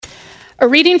A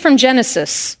reading from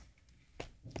Genesis.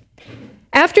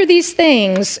 After these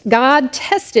things, God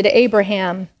tested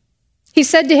Abraham. He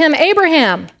said to him,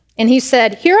 "Abraham," and he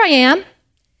said, "Here I am."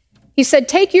 He said,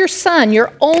 "Take your son,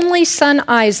 your only son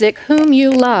Isaac, whom you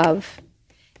love,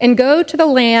 and go to the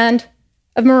land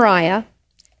of Moriah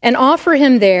and offer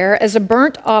him there as a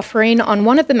burnt offering on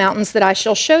one of the mountains that I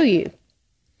shall show you."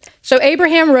 So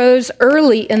Abraham rose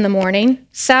early in the morning,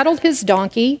 saddled his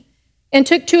donkey, and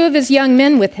took 2 of his young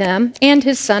men with him and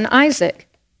his son Isaac.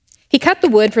 He cut the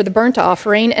wood for the burnt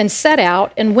offering and set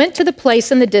out and went to the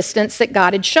place in the distance that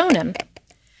God had shown him.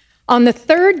 On the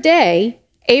 3rd day,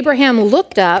 Abraham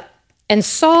looked up and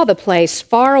saw the place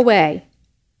far away.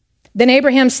 Then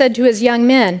Abraham said to his young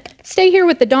men, "Stay here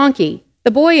with the donkey.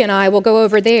 The boy and I will go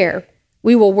over there.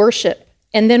 We will worship,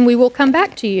 and then we will come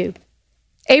back to you."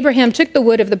 Abraham took the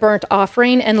wood of the burnt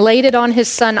offering and laid it on his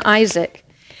son Isaac,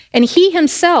 and he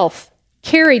himself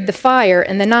carried the fire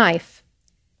and the knife.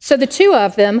 So the 2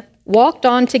 of them walked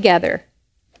on together.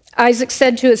 Isaac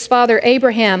said to his father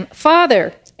Abraham,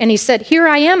 "Father," and he said, "Here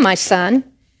I am, my son."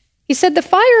 He said, "The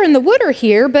fire and the wood are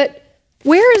here, but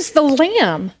where is the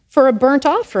lamb for a burnt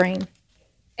offering?"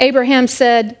 Abraham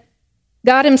said,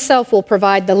 "God himself will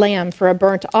provide the lamb for a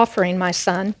burnt offering, my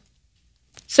son."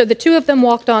 So the 2 of them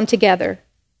walked on together.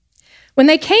 When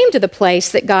they came to the place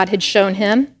that God had shown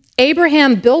him,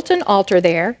 Abraham built an altar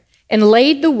there and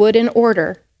laid the wood in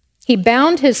order. He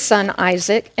bound his son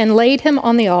Isaac and laid him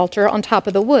on the altar on top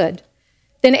of the wood.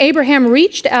 Then Abraham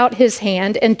reached out his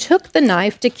hand and took the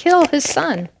knife to kill his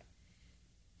son.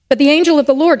 But the angel of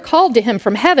the Lord called to him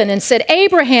from heaven and said,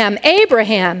 "Abraham,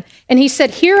 Abraham." And he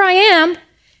said, "Here I am."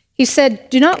 He said,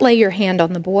 "Do not lay your hand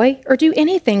on the boy or do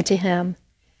anything to him.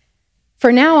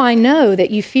 For now I know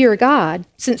that you fear God,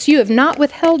 since you have not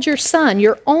withheld your son,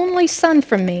 your only son,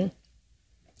 from me."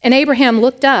 And Abraham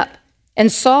looked up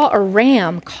and saw a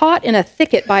ram caught in a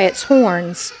thicket by its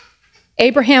horns.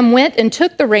 Abraham went and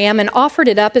took the ram and offered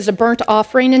it up as a burnt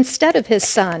offering instead of his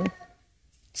son.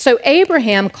 So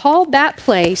Abraham called that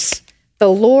place, "The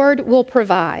Lord will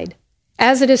provide."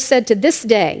 As it is said to this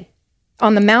day,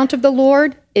 "On the mount of the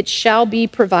Lord it shall be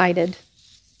provided."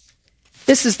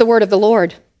 This is the word of the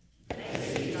Lord.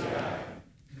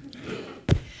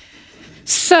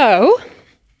 So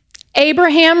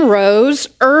Abraham rose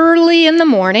early in the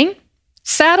morning,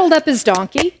 saddled up his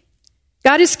donkey,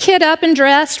 got his kid up and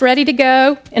dressed, ready to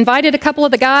go, invited a couple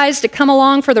of the guys to come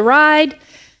along for the ride.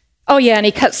 Oh yeah, and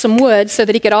he cut some wood so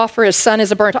that he could offer his son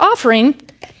as a burnt offering.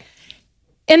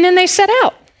 And then they set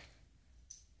out.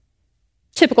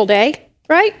 Typical day,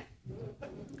 right?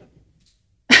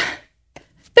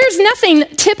 There's nothing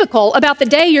typical about the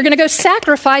day you're going to go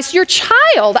sacrifice your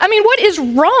child. I mean, what is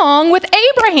wrong with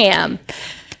Abraham?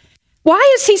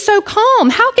 Why is he so calm?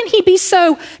 How can he be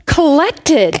so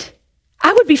collected?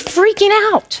 I would be freaking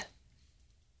out.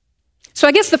 So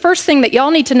I guess the first thing that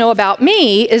y'all need to know about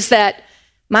me is that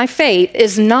my faith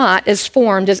is not as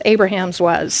formed as Abraham's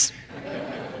was.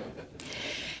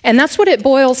 And that's what it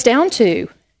boils down to.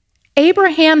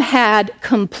 Abraham had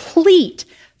complete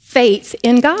faith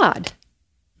in God.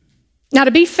 Now,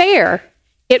 to be fair,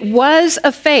 it was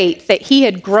a faith that he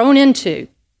had grown into.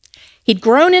 He'd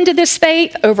grown into this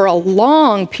faith over a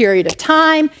long period of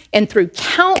time and through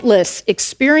countless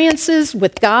experiences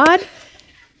with God.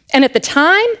 And at the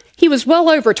time, he was well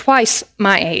over twice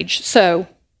my age, so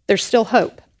there's still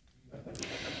hope.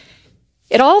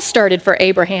 It all started for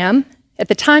Abraham at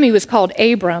the time he was called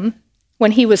Abram,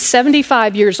 when he was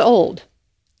 75 years old.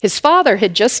 His father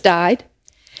had just died,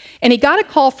 and he got a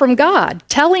call from God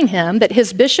telling him that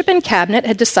his bishop and cabinet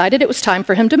had decided it was time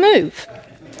for him to move.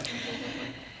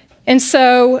 And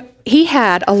so he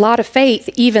had a lot of faith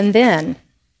even then,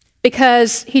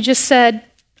 because he just said,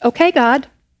 "Okay, God."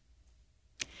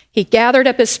 He gathered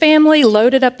up his family,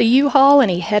 loaded up the U-Haul, and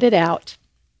he headed out.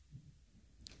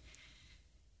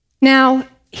 Now,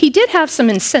 he did have some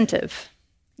incentive.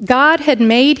 God had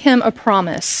made him a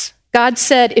promise. God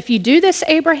said, "If you do this,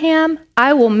 Abraham,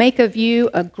 I will make of you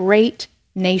a great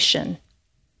nation.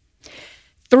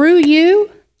 Through you,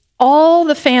 all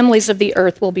the families of the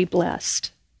earth will be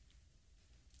blessed."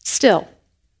 Still,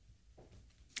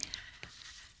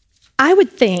 I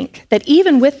would think that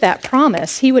even with that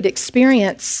promise, he would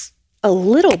experience a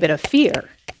little bit of fear.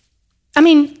 I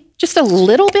mean, just a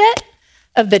little bit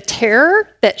of the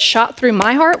terror that shot through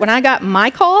my heart when I got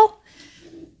my call.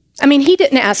 I mean, he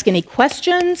didn't ask any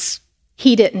questions.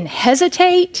 He didn't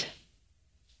hesitate.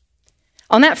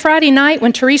 On that Friday night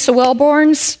when Teresa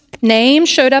Wellborn's name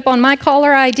showed up on my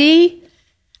caller ID,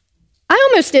 I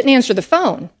almost didn't answer the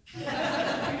phone.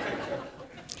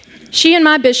 She and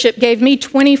my bishop gave me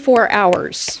 24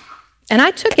 hours, and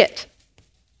I took it.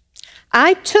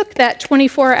 I took that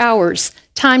 24 hours,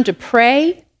 time to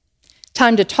pray,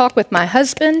 time to talk with my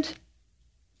husband,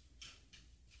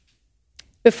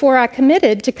 before I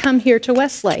committed to come here to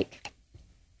Westlake.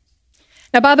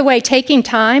 Now, by the way, taking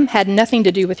time had nothing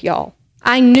to do with y'all.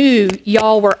 I knew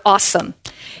y'all were awesome.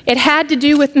 It had to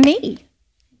do with me.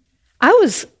 I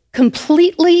was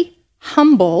completely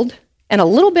humbled and a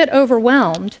little bit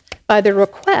overwhelmed by the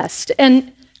request.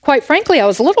 And quite frankly, I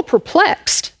was a little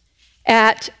perplexed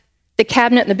at the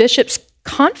cabinet and the bishop's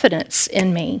confidence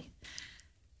in me.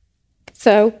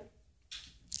 So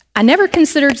I never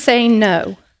considered saying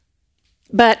no.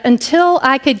 But until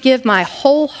I could give my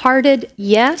wholehearted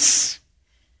yes,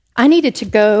 I needed to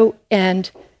go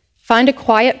and find a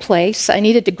quiet place. I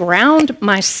needed to ground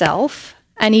myself.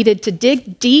 I needed to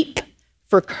dig deep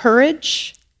for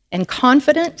courage and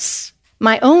confidence,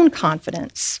 my own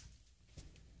confidence.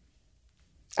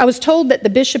 I was told that the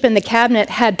bishop and the cabinet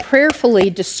had prayerfully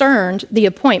discerned the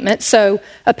appointment, so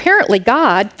apparently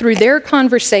God, through their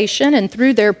conversation and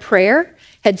through their prayer,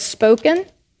 had spoken.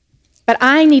 But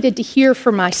I needed to hear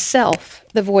for myself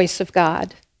the voice of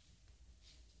God.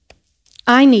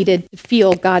 I needed to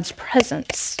feel God's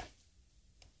presence.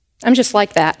 I'm just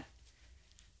like that.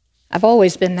 I've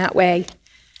always been that way.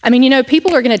 I mean,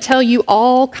 people are going to tell you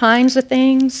all kinds of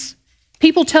things.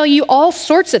 People tell you all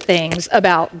sorts of things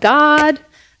about God,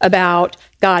 about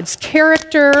God's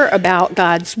character, about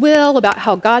God's will, about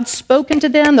how God's spoken to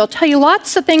them. They'll tell you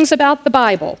lots of things about the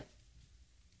Bible.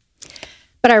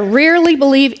 But I rarely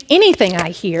believe anything I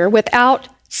hear without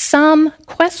some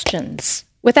questions,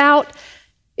 without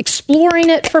exploring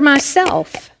it for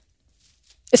myself,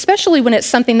 especially when it's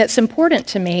something that's important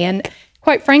to me. And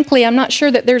quite frankly, I'm not sure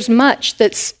that there's much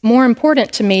that's more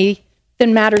important to me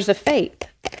than matters of faith.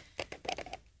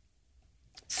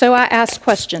 So I ask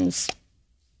questions.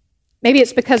 Maybe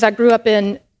it's because I grew up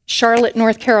in Charlotte,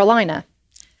 North Carolina,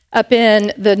 up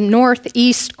in the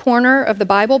northeast corner of the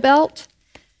Bible Belt.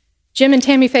 Jim and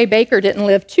Tammy Faye Baker didn't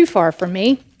live too far from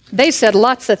me. They said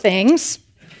lots of things.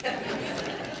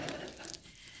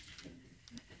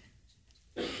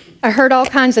 I heard all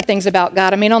kinds of things about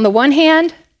God. I mean, on the one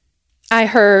hand, I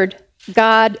heard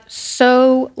God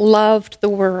so loved the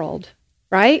world,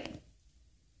 right?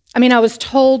 I mean, I was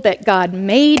told that God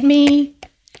made me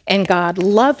and God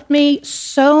loved me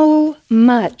so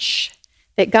much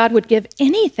that God would give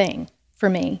anything for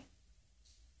me.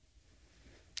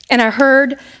 And I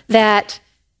heard that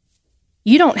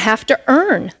you don't have to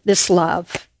earn this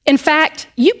love. In fact,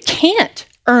 you can't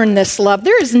earn this love.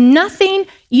 There is nothing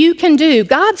you can do.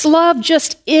 God's love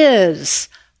just is,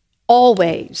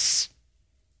 always.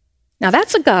 Now,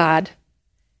 that's a God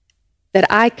that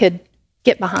I could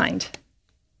get behind.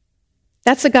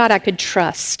 That's a God I could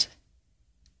trust.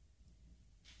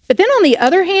 But then on the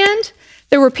other hand,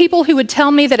 there were people who would tell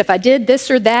me that if I did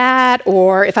this or that,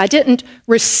 or if I didn't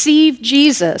receive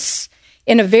Jesus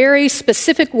in a very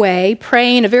specific way,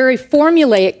 praying a very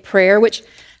formulaic prayer, which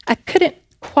I couldn't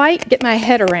quite get my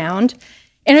head around,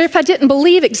 and if I didn't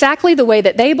believe exactly the way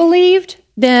that they believed,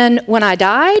 then when I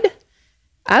died,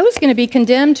 I was going to be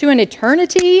condemned to an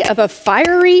eternity of a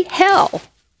fiery hell.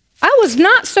 I was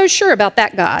not so sure about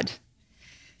that God.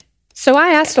 So I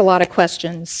asked a lot of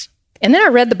questions, and then I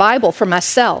read the Bible for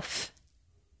myself.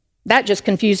 That just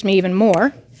confused me even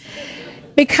more,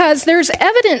 because there's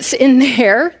evidence in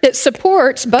there that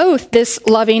supports both this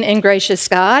loving and gracious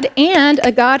God and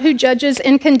a God who judges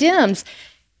and condemns,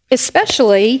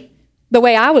 especially the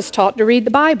way I was taught to read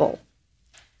the Bible,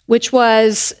 which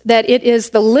was that it is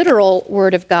the literal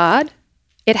Word of God,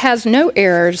 it has no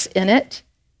errors in it,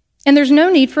 and there's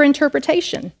no need for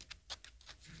interpretation.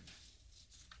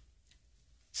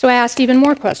 So I asked even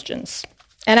more questions.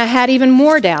 And I had even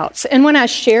more doubts. And when I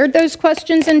shared those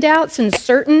questions and doubts in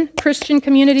certain Christian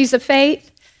communities of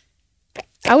faith,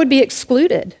 I would be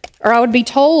excluded, or I would be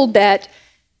told that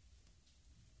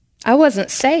I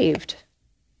wasn't saved.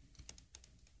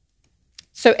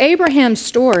 So Abraham's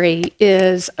story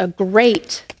is a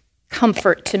great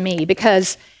comfort to me,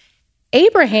 because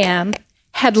Abraham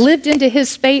had lived into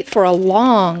his faith for a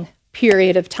long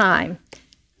period of time.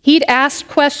 He'd asked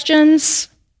questions.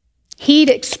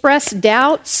 He'd expressed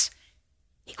doubts.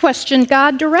 He questioned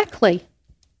God directly.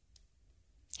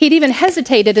 He'd even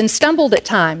hesitated and stumbled at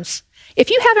times.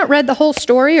 If you haven't read the whole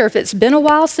story, or if it's been a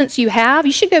while since you have,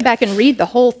 you should go back and read the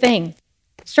whole thing.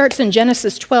 It starts in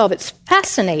Genesis 12. It's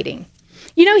fascinating.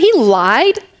 He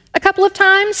lied a couple of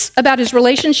times about his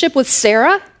relationship with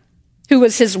Sarah, who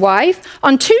was his wife.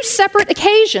 On 2 separate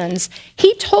occasions,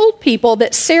 he told people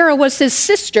that Sarah was his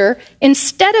sister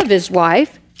instead of his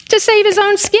wife, to save his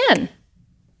own skin.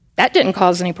 That didn't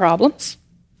cause any problems.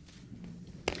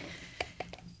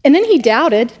 And then he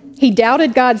doubted. He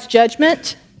doubted God's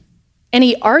judgment, and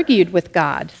he argued with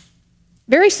God.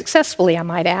 Very successfully, I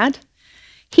might add.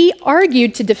 He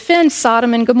argued to defend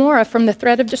Sodom and Gomorrah from the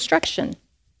threat of destruction.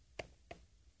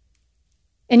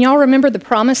 And y'all remember the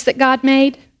promise that God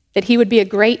made, that he would be a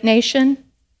great nation?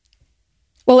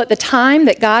 Well, at the time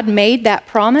that God made that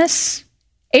promise,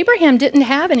 Abraham didn't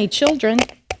have any children.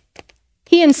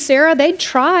 He and Sarah, they'd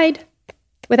tried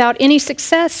without any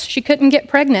success. She couldn't get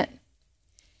pregnant.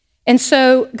 And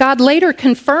so God later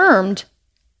confirmed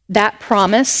that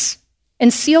promise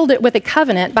and sealed it with a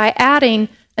covenant by adding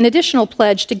an additional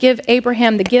pledge to give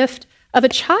Abraham the gift of a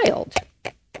child.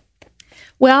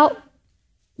 Well,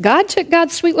 God took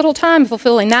God's sweet little time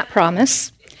fulfilling that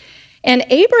promise, and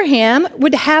Abraham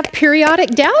would have periodic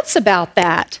doubts about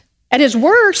that. At his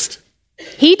worst,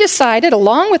 he decided,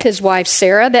 along with his wife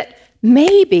Sarah, that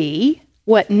maybe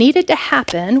what needed to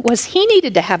happen was he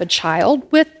needed to have a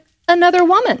child with another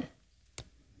woman.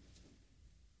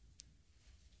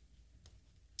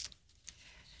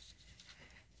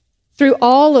 Through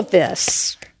all of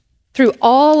this, through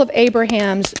all of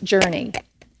Abraham's journey,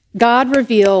 God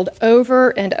revealed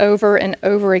over and over and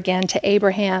over again to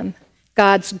Abraham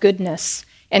God's goodness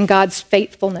and God's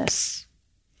faithfulness.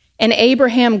 And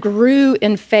Abraham grew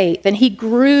in faith, and he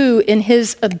grew in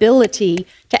his ability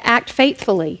to act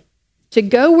faithfully, to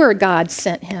go where God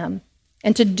sent him,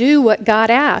 and to do what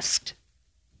God asked.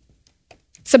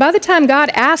 So by the time God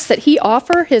asked that he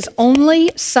offer his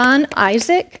only son,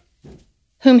 Isaac,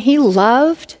 whom he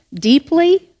loved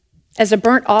deeply as a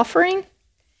burnt offering,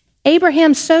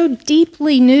 Abraham so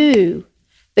deeply knew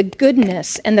the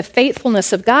goodness and the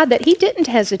faithfulness of God that he didn't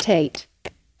hesitate.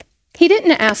 He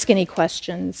didn't ask any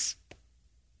questions.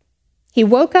 He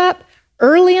woke up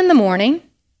early in the morning.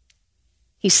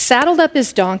 He saddled up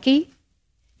his donkey.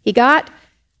 He got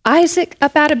Isaac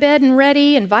up out of bed and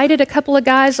ready, invited a couple of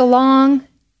guys along,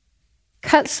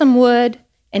 cut some wood,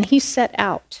 and he set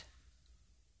out.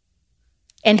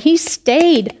 And he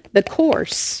stayed the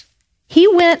course. He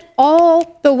went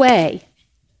all the way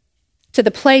to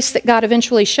the place that God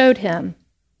eventually showed him.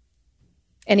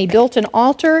 And he built an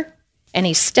altar, and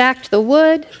he stacked the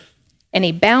wood, and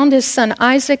he bound his son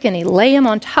Isaac, and he lay him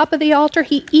on top of the altar.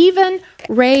 He even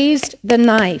raised the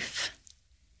knife.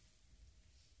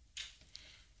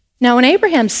 Now, when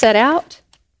Abraham set out,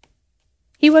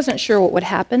 he wasn't sure what would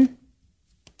happen.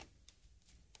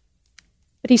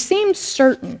 But he seemed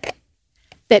certain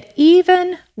that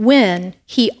even when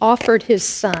he offered his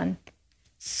son,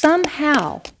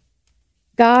 somehow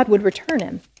God would return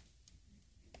him.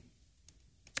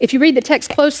 If you read the text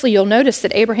closely, you'll notice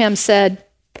that Abraham said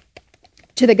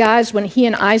to the guys when he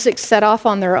and Isaac set off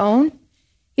on their own,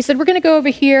 he said, we're going to go over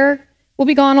here, we'll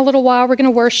be gone a little while, we're going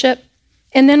to worship,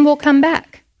 and then we'll come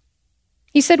back.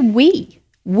 He said, we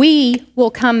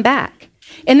will come back.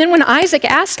 And then when Isaac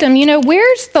asked him,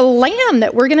 where's the lamb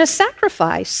that we're going to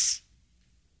sacrifice?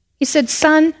 He said,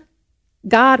 son,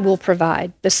 God will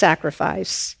provide the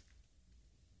sacrifice.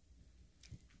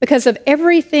 Because of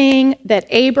everything that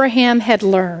Abraham had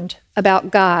learned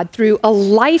about God through a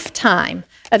lifetime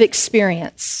of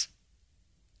experience,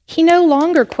 he no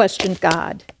longer questioned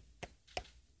God.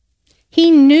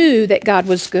 He knew that God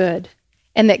was good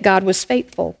and that God was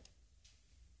faithful.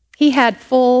 He had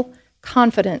full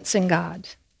confidence in God.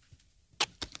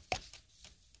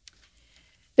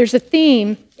 There's a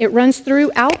theme, it runs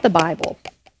throughout the Bible,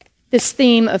 this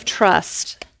theme of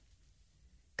trust.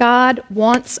 God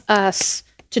wants us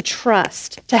to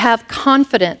trust, to have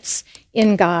confidence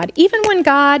in God, even when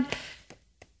God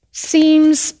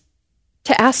seems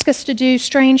to ask us to do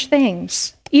strange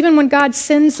things, even when God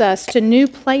sends us to new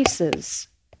places,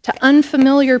 to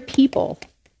unfamiliar people.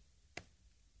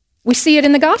 We see it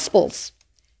in the Gospels.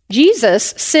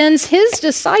 Jesus sends his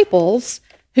disciples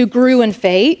who grew in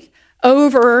faith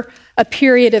over a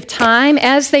period of time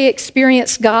as they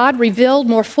experienced God revealed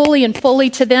more fully and fully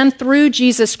to them through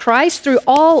Jesus Christ, through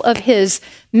all of his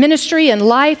ministry and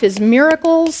life, his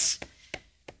miracles.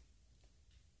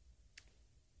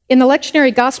 In the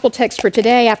lectionary gospel text for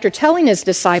today, after telling his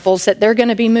disciples that they're going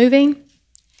to be moving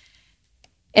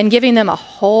and giving them a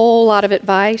whole lot of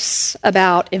advice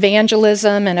about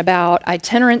evangelism and about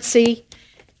itinerancy,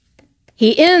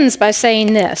 he ends by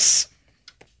saying this: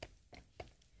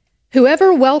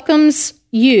 whoever welcomes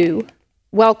you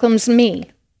welcomes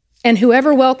me, and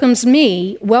whoever welcomes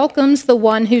me welcomes the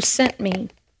one who sent me.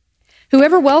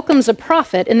 Whoever welcomes a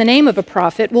prophet in the name of a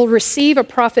prophet will receive a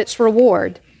prophet's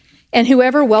reward, and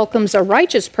whoever welcomes a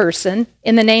righteous person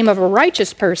in the name of a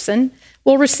righteous person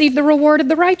will receive the reward of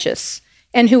the righteous.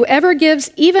 And whoever gives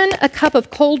even a cup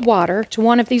of cold water to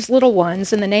one of these little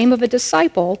ones in the name of a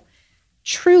disciple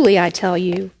Truly, I tell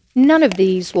you, none of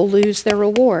these will lose their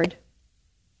reward.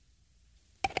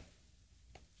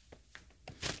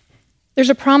 There's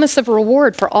a promise of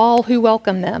reward for all who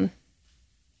welcome them.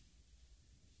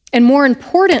 And more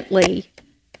importantly,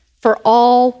 for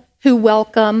all who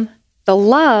welcome the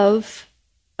love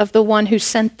of the one who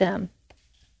sent them.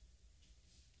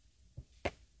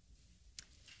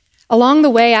 Along the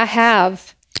way, I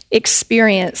have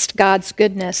experienced God's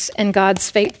goodness and God's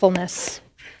faithfulness.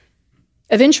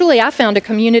 Eventually, I found a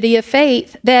community of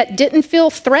faith that didn't feel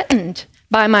threatened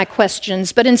by my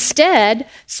questions, but instead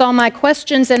saw my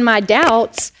questions and my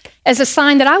doubts as a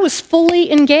sign that I was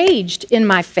fully engaged in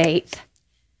my faith.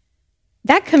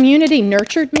 That community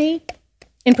nurtured me.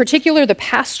 In particular, the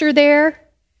pastor there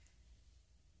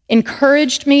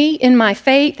encouraged me in my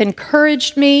faith,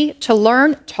 encouraged me to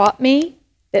learn, taught me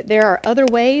that there are other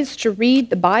ways to read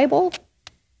the Bible.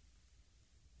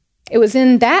 It was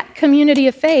in that community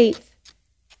of faith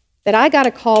that I got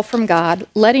a call from God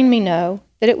letting me know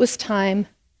that it was time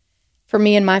for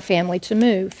me and my family to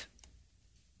move.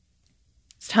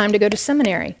 It's time to go to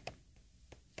seminary.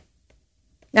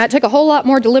 Now, it took a whole lot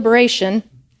more deliberation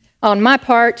on my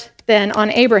part than on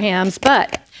Abraham's,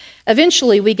 but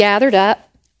eventually we gathered up,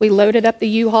 we loaded up the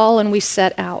U-Haul, and we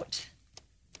set out.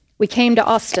 We came to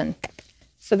Austin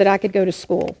so that I could go to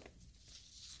school.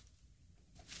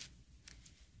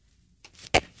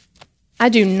 I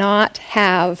do not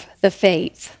have the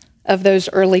faith of those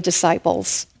early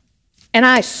disciples, and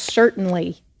I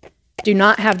certainly do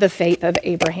not have the faith of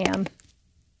Abraham,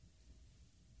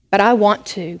 but I want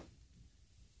to.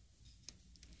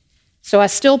 So I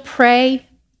still pray,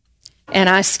 and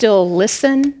I still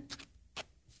listen.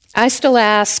 I still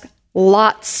ask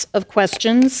lots of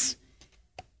questions,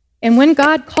 and when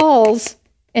God calls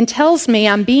and tells me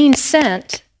I'm being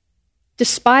sent,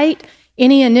 despite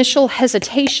any initial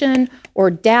hesitation or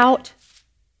doubt,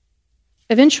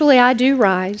 eventually I do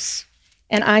rise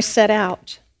and I set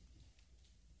out.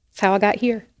 That's how I got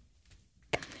here.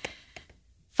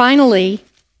 Finally,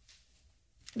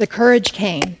 the courage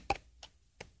came.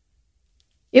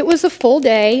 It was a full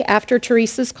day after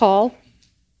Teresa's call.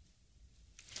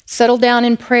 Settled down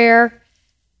in prayer,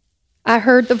 I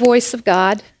heard the voice of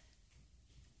God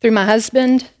through my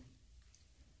husband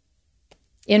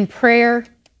in prayer.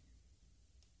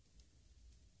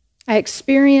 I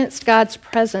experienced God's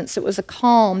presence. It was a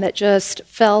calm that just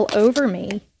fell over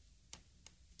me.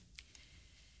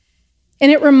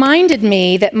 And it reminded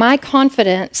me that my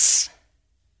confidence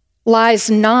lies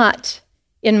not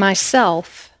in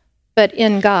myself, but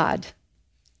in God.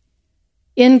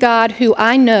 In God, who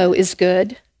I know is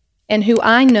good and who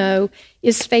I know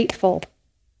is faithful.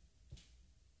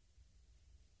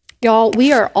 Y'all,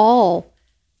 we are all,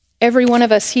 every one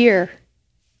of us here,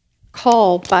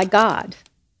 called by God.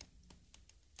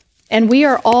 And we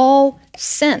are all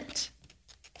sent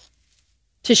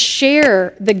to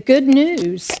share the good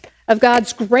news of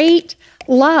God's great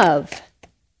love,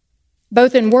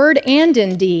 both in word and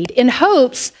in deed, in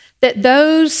hopes that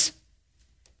those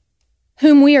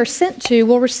whom we are sent to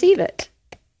will receive it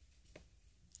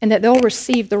and that they'll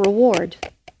receive the reward.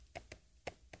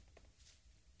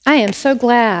 I am so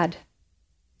glad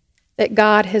that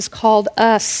God has called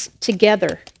us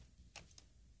together.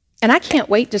 And I can't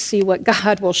wait to see what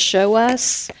God will show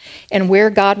us and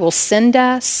where God will send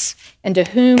us and to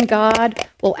whom God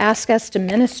will ask us to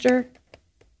minister.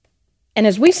 And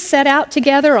as we set out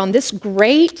together on this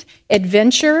great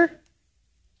adventure,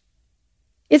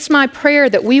 it's my prayer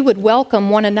that we would welcome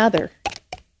one another.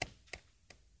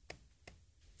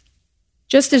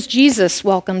 Just as Jesus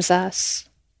welcomes us.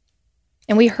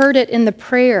 And we heard it in the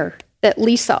prayer that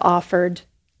Lisa offered.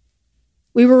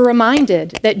 We were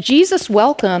reminded that Jesus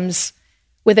welcomes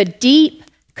with a deep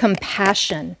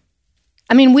compassion.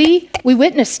 I mean, we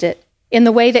witnessed it in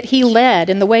the way that he led,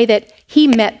 in the way that he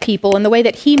met people, in the way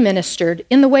that he ministered,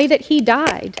 in the way that he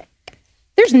died.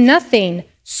 There's nothing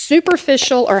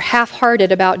superficial or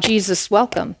half-hearted about Jesus'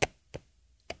 welcome.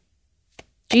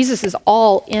 Jesus is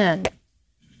all in.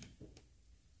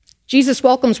 Jesus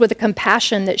welcomes with a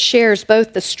compassion that shares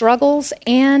both the struggles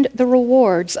and the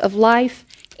rewards of life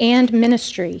and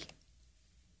ministry.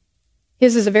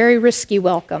 His is a very risky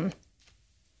welcome,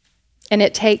 and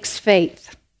it takes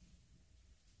faith.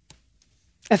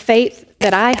 A faith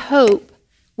that I hope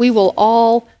we will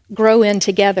all grow in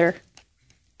together.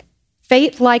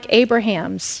 Faith like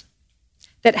Abraham's,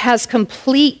 that has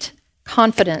complete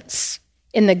confidence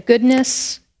in the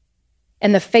goodness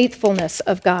and the faithfulness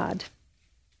of God.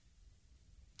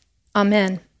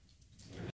 Amen.